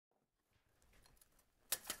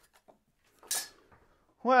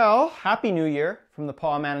Well, Happy New Year from the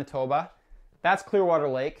paw, Manitoba. That's Clearwater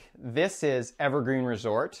Lake. This is Evergreen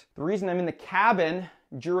Resort. The reason I'm in the cabin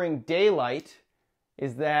during daylight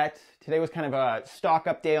is that today was kind of a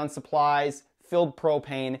stock-up day on supplies, filled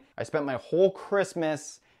propane. I spent my whole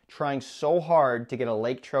Christmas trying so hard to get a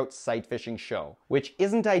lake trout sight fishing show, which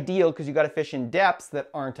isn't ideal because you got to fish in depths that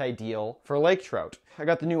aren't ideal for lake trout. I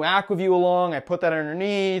got the new Aqua Vu along, I put that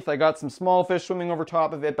underneath, I got some small fish swimming over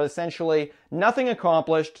top of it, but essentially nothing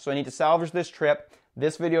accomplished, so I need to salvage this trip.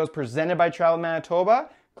 This video is presented by Trout, Manitoba.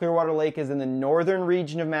 Clearwater Lake is in the northern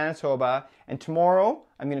region of Manitoba, and tomorrow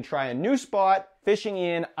I'm going to try a new spot, fishing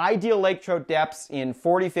in ideal lake trout depths in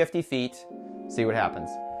 40-50 feet. See what happens.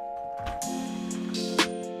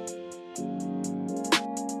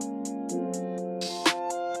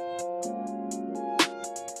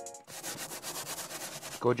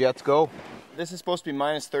 Go Jets, go. This is supposed to be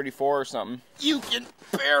minus 34 or something. You can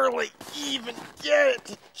barely even get it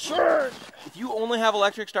to charge. If you only have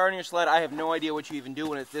electric start on your sled, I have no idea what you even do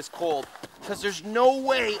when it's this cold. Because there's no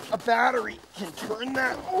way a battery can turn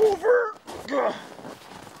that over. Ugh.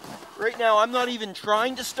 Right now, I'm not even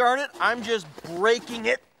trying to start it. I'm just braking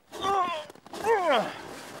it. Ugh.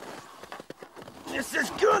 This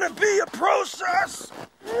is gonna be a process.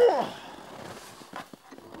 Ugh.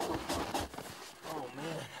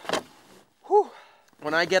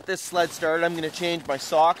 When I get this sled started, I'm gonna change my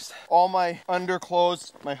socks, all my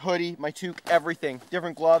underclothes, my hoodie, my toque, everything.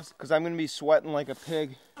 Different gloves, because I'm gonna be sweating like a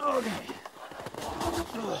pig. Okay.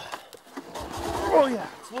 Oh yeah,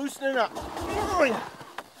 it's loosening up. Oh yeah.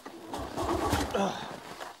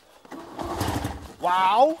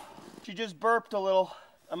 Wow. She just burped a little.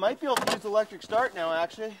 I might be able to use electric start now,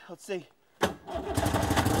 actually. Let's see.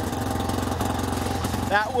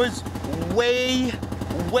 That was way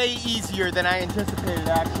easier than I anticipated,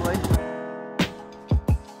 actually.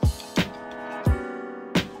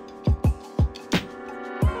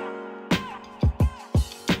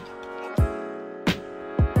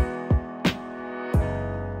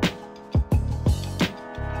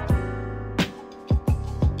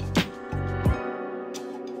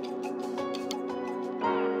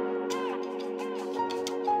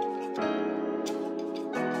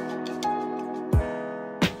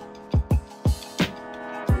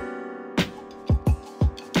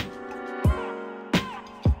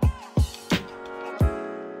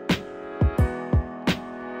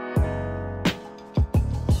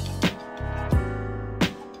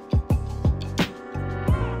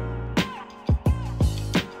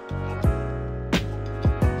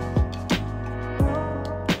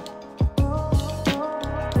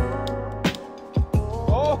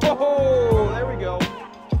 Oh, there we go.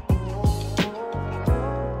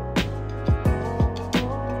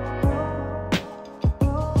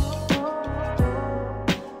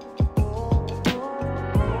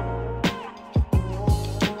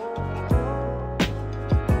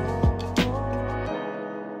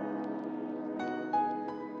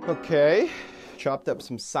 Okay, chopped up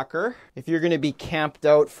some sucker. If you're gonna be camped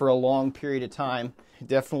out for a long period of time, it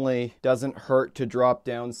definitely doesn't hurt to drop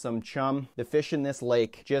down some chum. The fish in this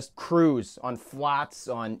lake just cruise on flats,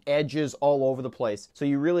 on edges, all over the place. So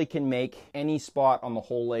you really can make any spot on the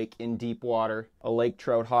whole lake in deep water a lake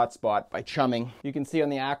trout hotspot by chumming. You can see on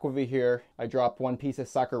the Aqua Vu here, I dropped one piece of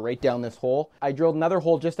sucker right down this hole. I drilled another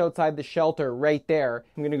hole just outside the shelter right there.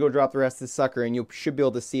 I'm gonna go drop the rest of the sucker and you should be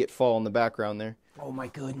able to see it fall in the background there. Oh my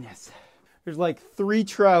goodness. There's like 3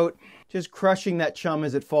 trout just crushing that chum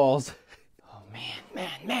as it falls. Oh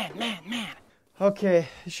man. Okay,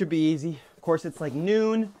 this should be easy. Of course, it's like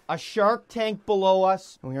noon, a shark tank below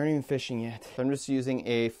us, and we aren't even fishing yet. So I'm just using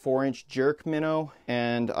a 4-inch jerk minnow,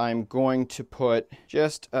 and I'm going to put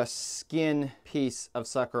just a skin piece of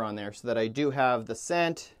sucker on there so that I do have the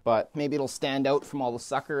scent, but maybe it'll stand out from all the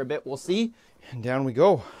sucker a bit. We'll see. And down we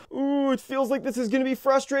go. Ooh, it feels like this is gonna be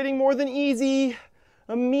frustrating more than easy.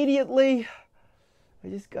 Immediately, I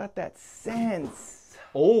just got that sense.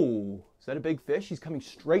 Oh, is that a big fish? He's coming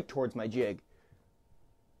straight towards my jig.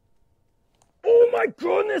 Oh my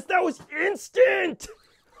goodness, that was instant!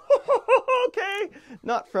 Okay,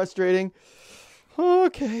 not frustrating.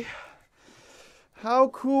 Okay, how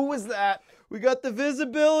cool was that? We got the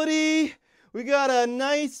visibility, we got a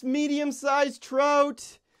nice medium-sized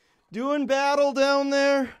trout doing battle down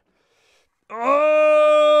there.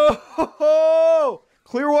 Oh!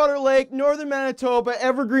 Clearwater Lake, northern Manitoba,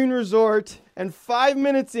 Evergreen Resort, and 5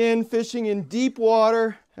 minutes in, fishing in deep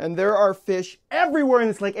water, and there are fish everywhere in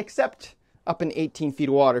this lake, except up in 18 feet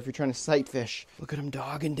of water if you're trying to sight fish. Look at them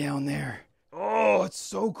dogging down there. Oh, it's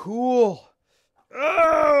so cool.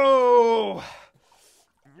 Oh!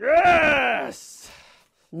 Yes!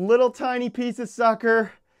 Little tiny piece of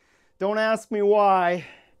sucker. Don't ask me why.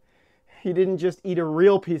 He didn't just eat a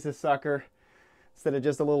real piece of sucker instead of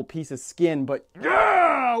just a little piece of skin, but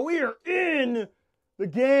yeah, we are in the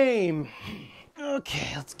game.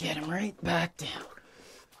 Okay, let's get him right back down.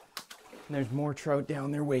 And there's more trout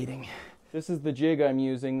down there waiting. This is the jig I'm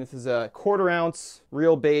using. This is a 1/4 ounce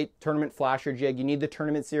real bait tournament flasher jig. You need the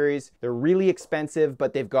tournament series. They're really expensive,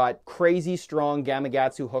 but they've got crazy strong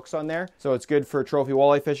Gamakatsu hooks on there. So it's good for trophy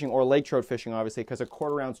walleye fishing or lake trout fishing, obviously, because a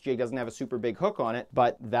 1/4 ounce jig doesn't have a super big hook on it,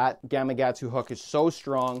 but that Gamakatsu hook is so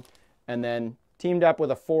strong. And then teamed up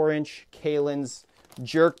with a 4-inch Kalin's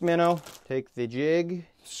jerk minnow. Take the jig,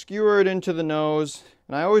 skewer it into the nose.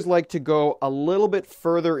 And I always like to go a little bit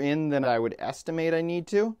further in than I would estimate I need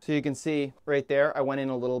to. So you can see right there, I went in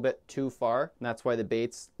a little bit too far, and that's why the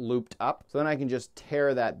bait's looped up. So then I can just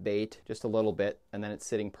tear that bait just a little bit, and then it's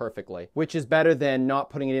sitting perfectly, which is better than not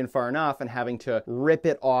putting it in far enough and having to rip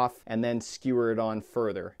it off and then skewer it on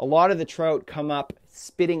further. A lot of the trout come up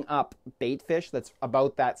spitting up bait fish that's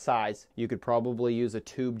about that size. You could probably use a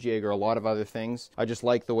tube jig or a lot of other things. I just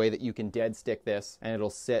like the way that you can dead stick this and it'll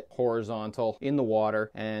sit horizontal in the water,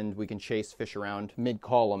 and we can chase fish around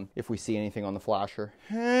mid-column if we see anything on the flasher.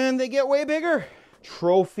 And they get way bigger.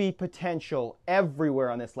 Trophy potential everywhere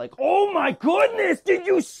on this lake. Oh my goodness, did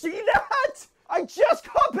you see that? I just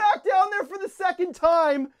got back down there for the second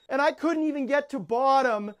time and I couldn't even get to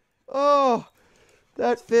bottom. Oh,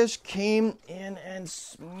 that fish came in and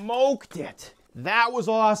smoked it. That was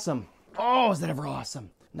awesome. Oh, is that ever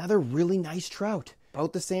awesome? Another really nice trout.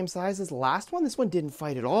 About the same size as the last one. This one didn't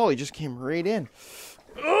fight at all. He just came right in.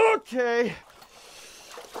 Okay.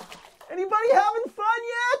 Anybody having fun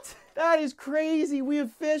yet? That is crazy. We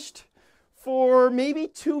have fished for maybe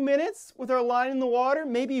 2 minutes with our line in the water,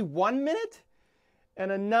 maybe 1 minute, and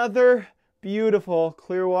another beautiful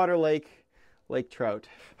Clearwater Lake trout.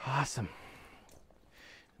 Awesome.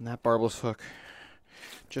 And that barbless hook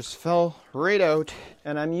just fell right out.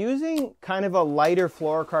 And I'm using kind of a lighter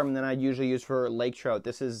fluorocarbon than I'd usually use for lake trout.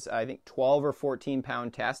 This is, I think, 12 or 14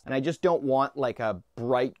 pound test. And I just don't want like a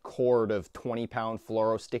bright cord of 20 pound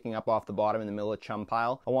fluoro sticking up off the bottom in the middle of chum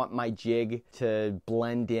pile. I want my jig to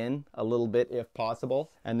blend in a little bit if possible.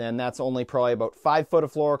 And then that's only probably about 5 foot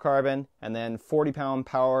of fluorocarbon, and then 40 pound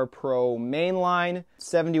Power Pro mainline,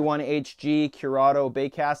 71 HG Curado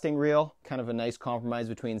bait casting reel. Kind of a nice compromise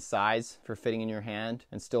between size for fitting in your hand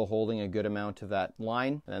and still holding a good amount of that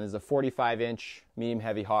line. And then there's a 45-inch medium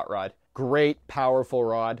heavy hot rod. Great powerful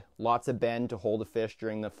rod, lots of bend to hold a fish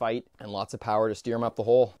during the fight, and lots of power to steer them up the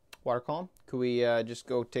hole. Water column, could we just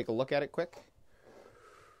go take a look at it quick?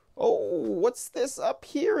 Oh, what's this up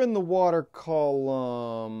here in the water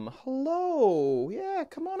column? Hello, yeah,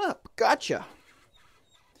 come on up, gotcha.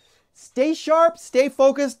 Stay sharp, stay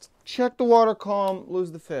focused, check the water column,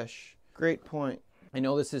 lose the fish. Great point. I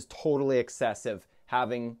know this is totally excessive,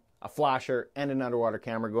 having a flasher and an underwater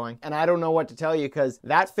camera going. And I don't know what to tell you, because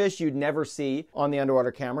that fish you'd never see on the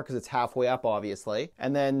underwater camera because it's halfway up, obviously.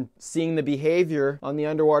 And then seeing the behavior on the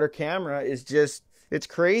underwater camera is just, it's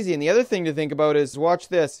crazy. And the other thing to think about is, watch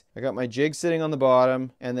this. I got my jig sitting on the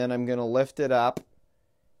bottom, and then I'm gonna lift it up.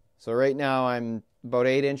 So right now I'm about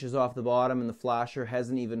 8 inches off the bottom, and the flasher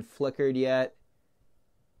hasn't even flickered yet.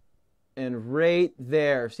 And right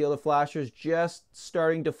there, see how the flasher's just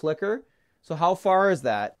starting to flicker? So how far is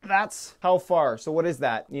that? That's how far. So what is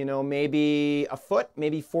that? You know, maybe a foot,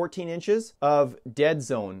 maybe 14 inches of dead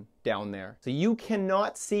zone down there. So you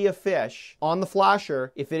cannot see a fish on the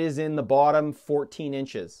flasher if it is in the bottom 14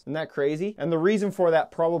 inches. Isn't that crazy? And the reason for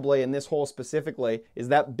that, probably in this hole specifically, is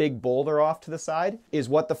that big boulder off to the side is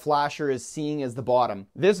what the flasher is seeing as the bottom.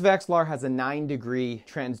 This Vexilar has a 9-degree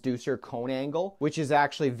transducer cone angle, which is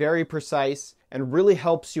actually very precise and really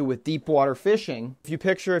helps you with deep water fishing. If you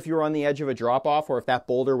picture if you were on the edge of a drop off, or if that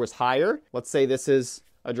boulder was higher, let's say this is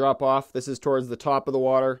a drop off, this is towards the top of the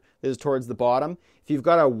water, this is towards the bottom. If you've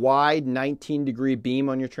got a wide 19-degree beam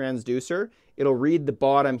on your transducer, it'll read the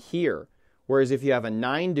bottom here. Whereas if you have a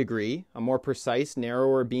 9-degree, a more precise,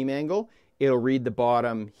 narrower beam angle, it'll read the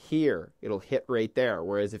bottom here. It'll hit right there.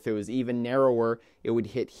 Whereas if it was even narrower, it would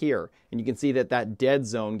hit here. And you can see that that dead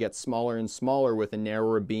zone gets smaller and smaller with a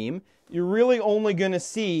narrower beam. You're really only going to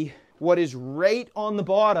see what is right on the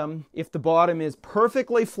bottom if the bottom is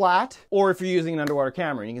perfectly flat, or if you're using an underwater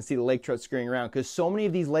camera. And you can see the lake trout scurrying around, because so many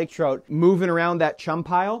of these lake trout moving around that chum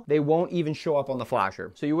pile, they won't even show up on the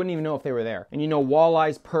flasher. So you wouldn't even know if they were there. And you know,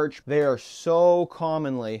 walleyes, perch, they are so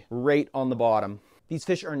commonly right on the bottom. These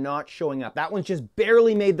fish are not showing up. That one's just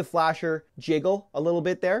barely made the flasher jiggle a little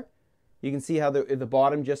bit there. You can see how the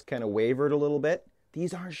bottom just kind of wavered a little bit.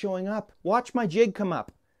 These aren't showing up. Watch my jig come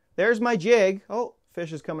up. There's my jig. Oh,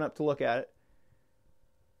 Fish is coming up to look at it.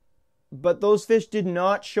 But those fish did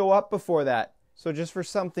not show up before that. So just for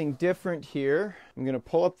something different here, I'm going to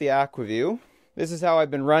pull up the Aqua Vu. This is how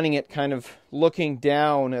I've been running it, kind of looking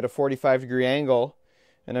down at a 45-degree angle.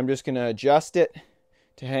 And I'm just going to adjust it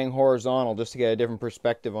to hang horizontal just to get a different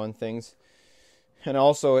perspective on things. And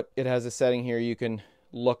also it has a setting here you can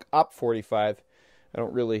look up 45. I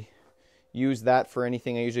don't really use that for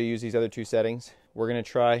anything. I usually use these other two settings. We're going to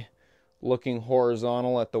try looking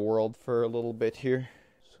horizontal at the world for a little bit here.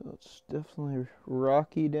 So it's definitely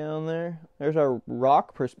rocky down there. There's our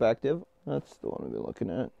rock perspective. That's the one we've been looking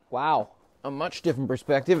at. Wow. A much different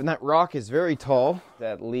perspective, and that rock is very tall,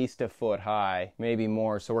 at least a foot high, maybe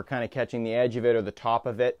more. So we're kind of catching the edge of it or the top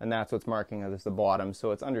of it, and that's what's marking as the bottom. So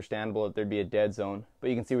it's understandable that there'd be a dead zone. But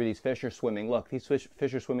you can see where these fish are swimming. Look, these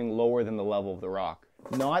fish are swimming lower than the level of the rock.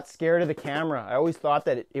 Not scared of the camera. I always thought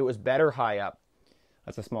that it was better high up.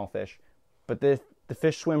 That's a small fish. But the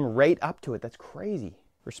fish swim right up to it. That's crazy.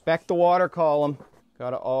 Respect the water column.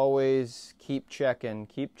 Gotta always keep checking,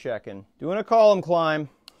 keep checking. Doing a column climb.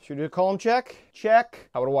 Should we do a column check? Check.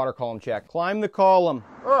 How about a water column check? Climb the column.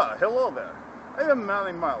 Ah, hello there. I am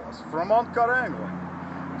Manny Miles from Uncut Angling.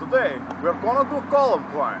 Today, we're gonna do column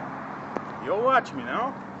climb. You'll watch me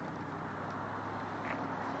now.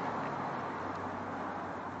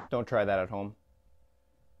 Don't try that at home.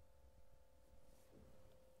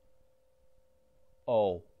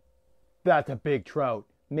 Oh, that's a big trout.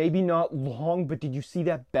 Maybe not long, but did you see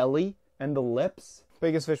that belly and the lips?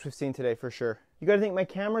 Biggest fish we've seen today for sure. You gotta think my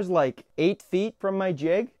camera's like 8 feet from my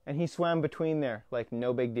jig, and he swam between there, like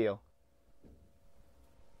no big deal.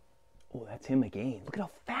 Oh, that's him again. Look at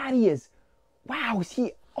how fat he is. Wow, is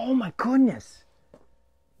he, oh my goodness.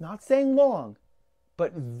 Not saying long,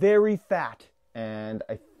 but very fat. And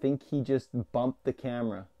I think he just bumped the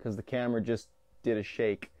camera, because the camera just did a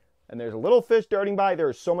shake. And there's a little fish darting by.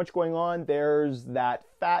 There's so much going on. There's that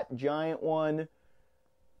fat giant one.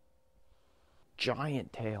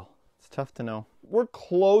 Giant tail. It's tough to know. We're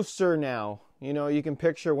closer now. You know, you can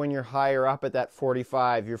picture when you're higher up at that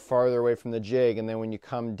 45, you're farther away from the jig. And then when you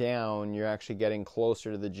come down, you're actually getting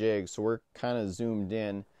closer to the jig. So we're kind of zoomed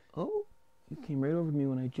in. Oh, you came right over to me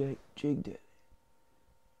when I jigged it.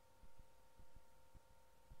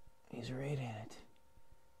 He's right in it.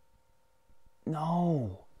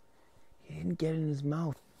 No. He didn't get it in his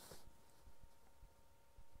mouth.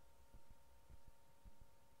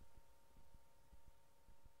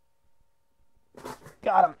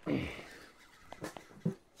 Got him.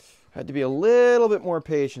 Had to be a little bit more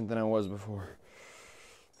patient than I was before.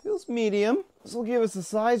 Feels medium. This will give us a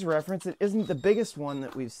size reference. It isn't the biggest one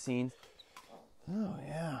that we've seen. Oh,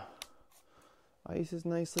 yeah. Ice is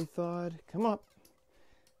nicely thawed. Come up.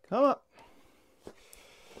 Come up.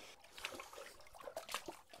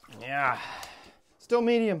 Yeah. Still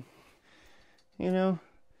medium. You know?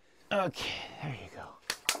 Okay, there you go.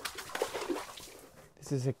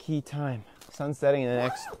 This is a key time. Sun's setting in the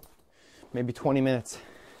next maybe 20 minutes.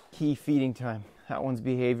 Key feeding time. That one's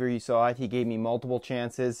behavior. You saw it. He gave me multiple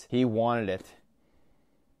chances. He wanted it.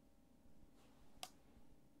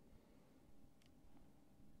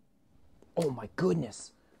 Oh my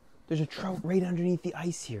goodness. There's a trout right underneath the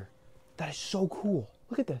ice here. That is so cool.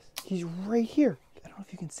 Look at this. He's right here. I don't know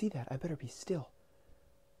if you can see that. I better be still.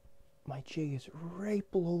 My jig is right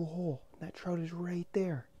below the hole. That trout is right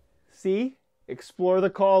there. See? Explore the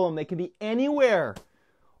column. They can be anywhere.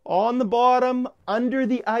 On the bottom, under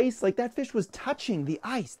the ice. Like that fish was touching the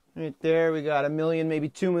ice. Right there, we got 1 million, maybe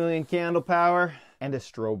 2 million candle power. And a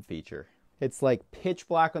strobe feature. It's like pitch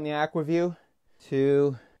black on the Aqua Vu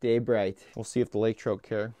to day bright. We'll see if the lake trout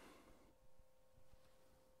care.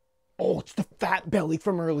 Oh, it's the fat belly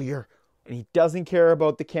from earlier. And he doesn't care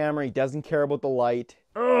about the camera. He doesn't care about the light.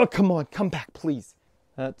 Oh, come on. Come back, please.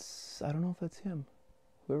 That's, I don't know if that's him.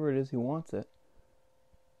 Whoever it is, he wants it.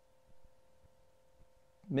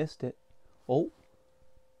 Missed it. Oh.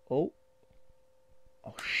 Oh.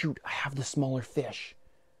 Oh, shoot. I have the smaller fish.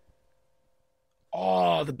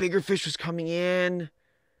 Oh, the bigger fish was coming in.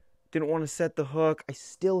 Didn't want to set the hook. I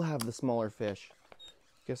still have the smaller fish.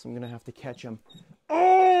 Guess I'm going to have to catch him.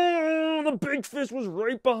 Oh, the big fish was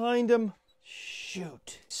right behind him.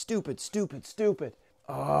 Shoot. Stupid, stupid, stupid.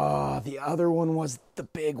 Oh, the other one was the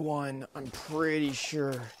big one. I'm pretty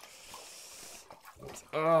sure.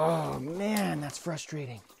 Oh, man, that's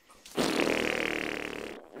frustrating.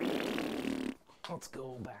 Let's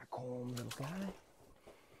go back home, little guy.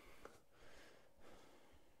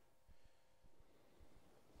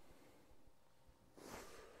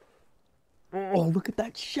 Oh, look at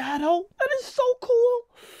that shadow. That is so cool.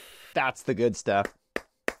 That's the good stuff.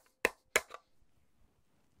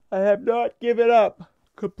 I have not given up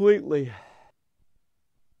completely.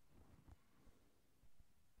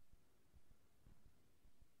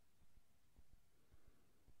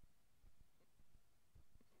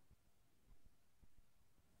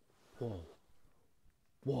 Whoa.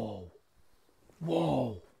 Whoa.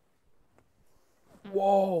 Whoa.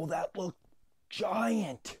 Whoa, that looked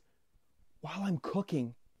giant. While I'm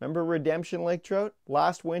cooking. Remember redemption lake trout?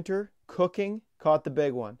 Last winter, cooking, caught the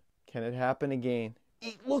big one. Can it happen again?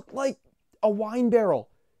 It looked like a wine barrel.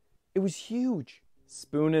 It was huge.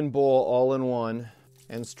 Spoon and bowl all in one.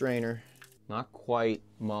 And strainer. Not quite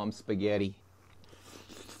mom's spaghetti.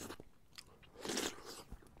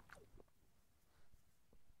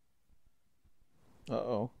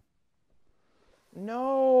 Uh-oh.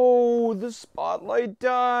 No, the spotlight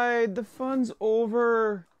died. The fun's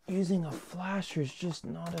over. Using a flasher is just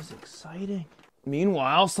not as exciting.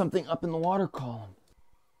 Meanwhile, something up in the water column.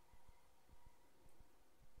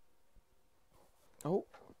 Oh.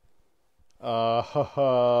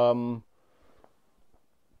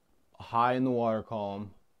 High in the water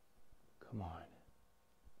column. Come on.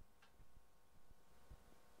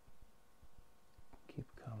 Keep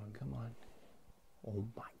going, come on. Oh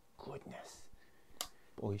my goodness.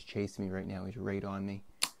 Oh, he's chasing me right now. He's right on me.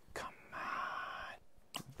 Come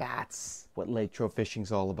on. That's what lake trout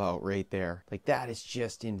fishing's all about right there. Like, that is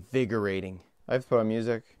just invigorating. I have to put on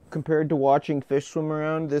music. Compared to watching fish swim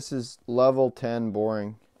around, this is level 10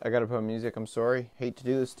 boring. I gotta put on music. I'm sorry. Hate to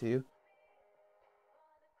do this to you.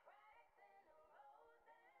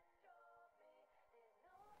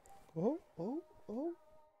 Oh, oh, oh.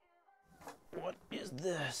 What is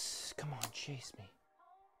this? Come on, chase me.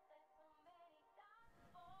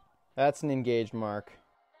 That's an engaged mark.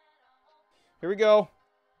 Here we go.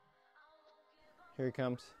 Here he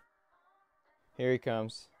comes. Here he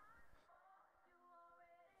comes.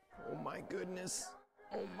 Oh my goodness.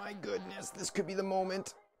 Oh my goodness. This could be the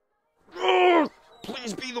moment. Oh,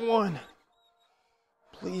 please be the one.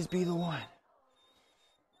 Please be the one.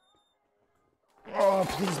 Oh,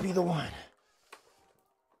 please be the one.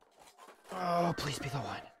 Oh, please be the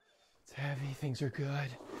one. It's heavy. Things are good.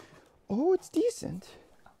 Oh, it's decent.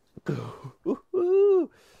 Ooh.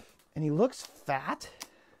 And he looks fat.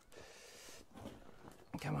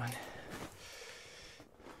 Come on.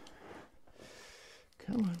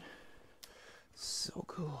 Come on. So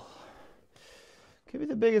cool. Could be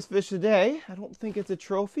the biggest fish of the day. I don't think it's a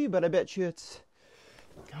trophy, but I bet you it's...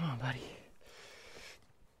 Come on, buddy.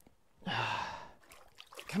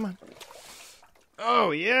 Come on.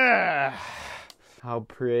 Oh, yeah. How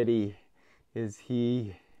pretty is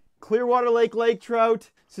he? Clearwater lake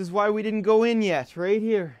trout. This is why we didn't go in yet, right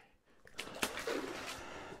here.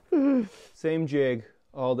 Same jig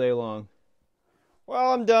all day long.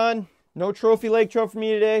 Well, I'm done. No trophy lake trout for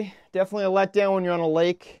me today. Definitely a letdown when you're on a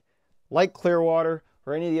lake like Clearwater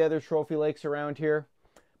or any of the other trophy lakes around here.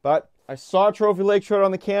 But I saw trophy lake trout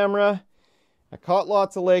on the camera. I caught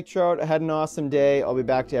lots of lake trout. I had an awesome day. I'll be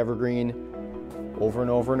back to Evergreen over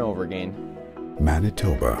and over and over again.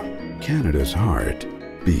 Manitoba, Canada's heart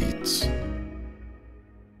beats.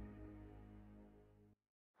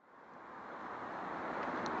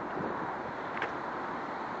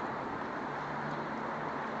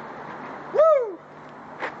 Woo!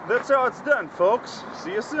 That's how it's done, folks.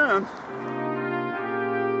 See you soon.